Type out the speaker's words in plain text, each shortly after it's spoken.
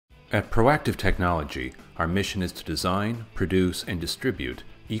At Proactive Technology, our mission is to design, produce, and distribute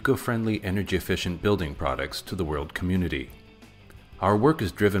eco-friendly, energy-efficient building products to the world community. Our work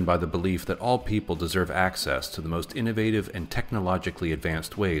is driven by the belief that all people deserve access to the most innovative and technologically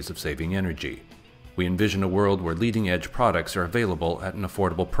advanced ways of saving energy. We envision a world where leading-edge products are available at an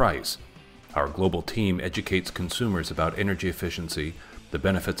affordable price. Our global team educates consumers about energy efficiency, the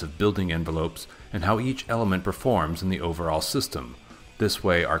benefits of building envelopes, and how each element performs in the overall system. This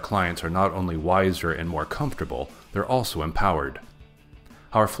way, our clients are not only wiser and more comfortable, they're also empowered.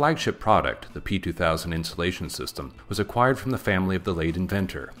 Our flagship product, the P2000 insulation system, was acquired from the family of the late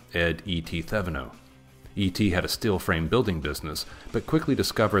inventor, Ed E.T. Thevenot. E.T. had a steel frame building business, but quickly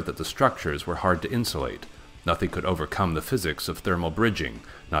discovered that the structures were hard to insulate. Nothing could overcome the physics of thermal bridging,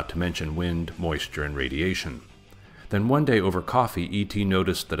 not to mention wind, moisture, and radiation. Then one day over coffee, E.T.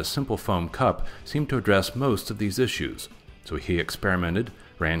 noticed that a simple foam cup seemed to address most of these issues. So he experimented,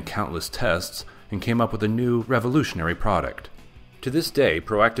 ran countless tests, and came up with a new, revolutionary product. To this day,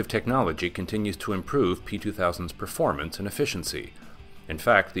 Proactive Technology continues to improve P2000's performance and efficiency. In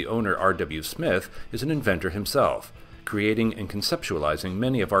fact, the owner R.W. Smith is an inventor himself, creating and conceptualizing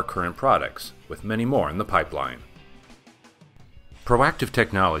many of our current products, with many more in the pipeline. Proactive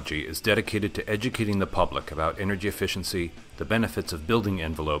Technology is dedicated to educating the public about energy efficiency, the benefits of building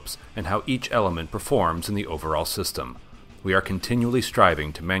envelopes, and how each element performs in the overall system. We are continually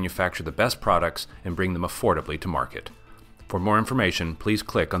striving to manufacture the best products and bring them affordably to market. For more information, please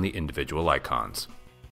click on the individual icons.